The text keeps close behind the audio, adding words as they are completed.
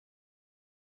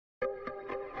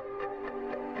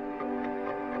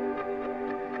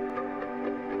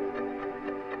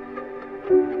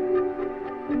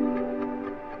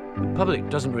public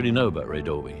doesn't really know about Ray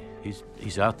Dolby.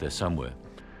 He's out there somewhere.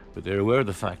 But they're aware of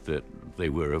the fact that,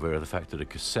 a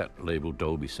cassette labeled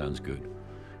Dolby sounds good.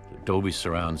 That Dolby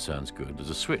surround sounds good.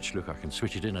 There's a switch, look, I can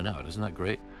switch it in and out, isn't that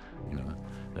great? You know,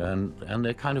 and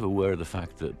they're kind of aware of the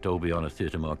fact that Dolby on a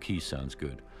theater marquee sounds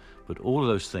good. But all of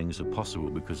those things are possible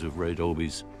because of Ray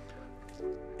Dolby's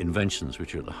inventions,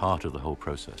 which are at the heart of the whole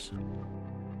process.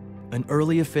 An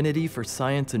early affinity for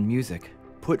science and music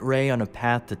put Ray on a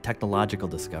path to technological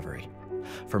discovery.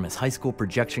 From his high school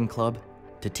projection club,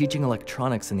 to teaching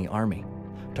electronics in the Army,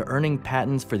 to earning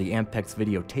patents for the Ampex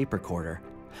video tape recorder,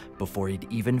 before he'd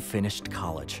even finished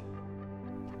college.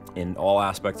 In all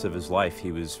aspects of his life,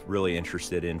 he was really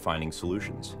interested in finding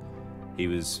solutions. He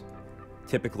was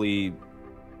typically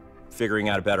figuring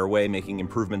out a better way, making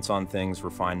improvements on things,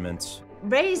 refinements.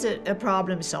 Ray's a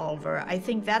problem solver. I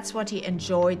think that's what he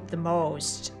enjoyed the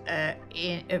most,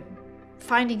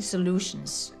 finding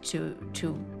solutions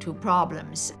to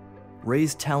problems.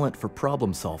 Ray's talent for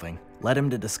problem solving led him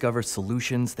to discover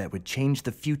solutions that would change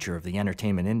the future of the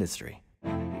entertainment industry.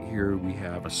 Here we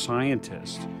have a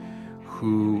scientist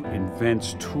who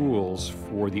invents tools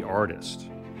for the artist.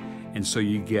 And so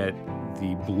you get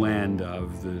the blend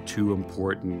of the two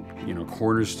important,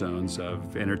 cornerstones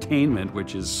of entertainment,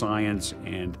 which is science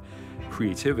and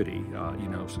creativity.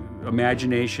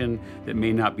 Imagination that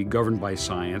may not be governed by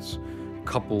science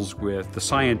couples with the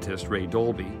scientist, Ray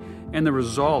Dolby, and the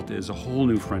result is a whole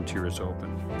new frontier is open.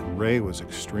 Ray was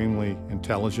extremely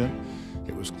intelligent.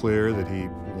 It was clear that he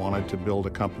wanted to build a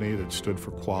company that stood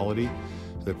for quality,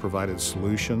 that provided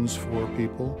solutions for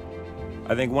people.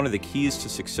 I think one of the keys to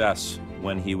success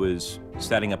when he was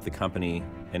setting up the company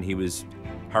and he was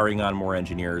hiring on more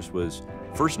engineers was,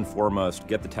 first and foremost,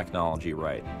 get the technology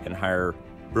right and hire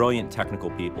brilliant technical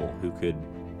people who could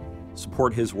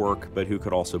support his work, but who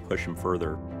could also push him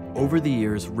further. Over the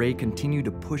years, Ray continued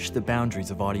to push the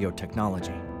boundaries of audio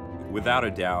technology. Without a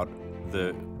doubt,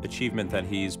 the achievement that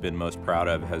he's been most proud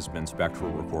of has been spectral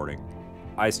recording.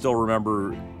 I still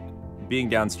remember being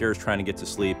downstairs trying to get to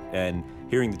sleep and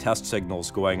hearing the test signals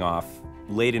going off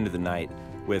late into the night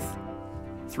with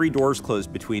 3 doors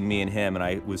closed between me and him, and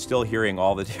I was still hearing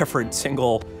all the different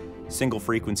single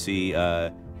frequency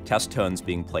test tones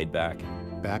being played back.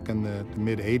 Back in the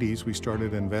mid-'80s, we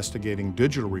started investigating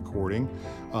digital recording,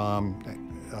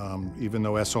 even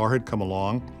though SR had come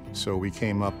along. So we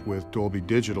came up with Dolby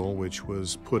Digital, which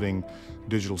was putting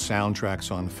digital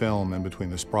soundtracks on film in between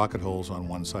the sprocket holes on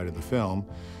one side of the film.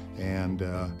 And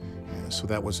so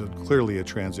that was clearly a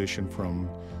transition from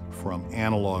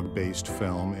analog-based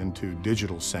film into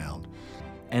digital sound.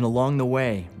 And along the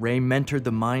way, Ray mentored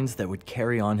the minds that would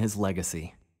carry on his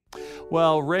legacy.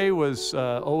 Well, Ray was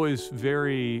always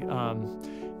very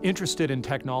interested in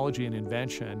technology and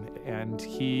invention, and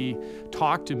he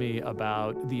talked to me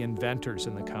about the inventors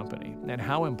in the company and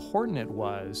how important it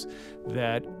was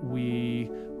that we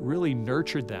really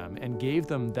nurtured them and gave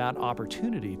them that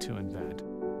opportunity to invent.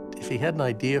 If he had an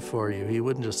idea for you, he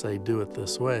wouldn't just say, do it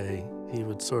this way. He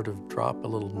would sort of drop a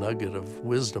little nugget of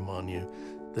wisdom on you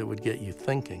that would get you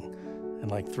thinking.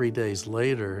 And like 3 days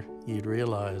later, you'd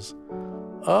realize,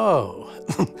 oh,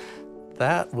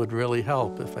 that would really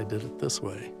help if I did it this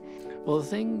way. Well, the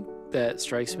thing that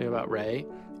strikes me about Ray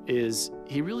is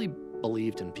he really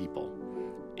believed in people.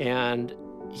 And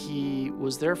he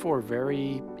was therefore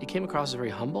he came across as very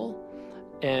humble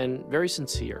and very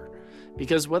sincere.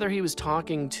 Because whether he was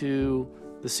talking to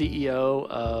the CEO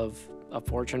of a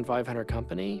Fortune 500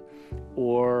 company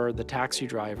or the taxi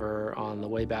driver on the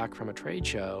way back from a trade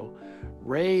show,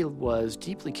 Ray was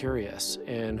deeply curious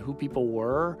in who people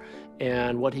were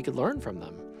and what he could learn from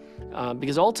them.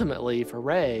 Because ultimately, for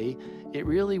Ray, it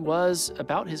really was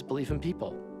about his belief in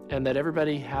people and that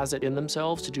everybody has it in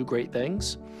themselves to do great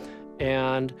things.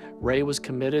 And Ray was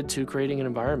committed to creating an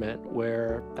environment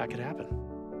where that could happen.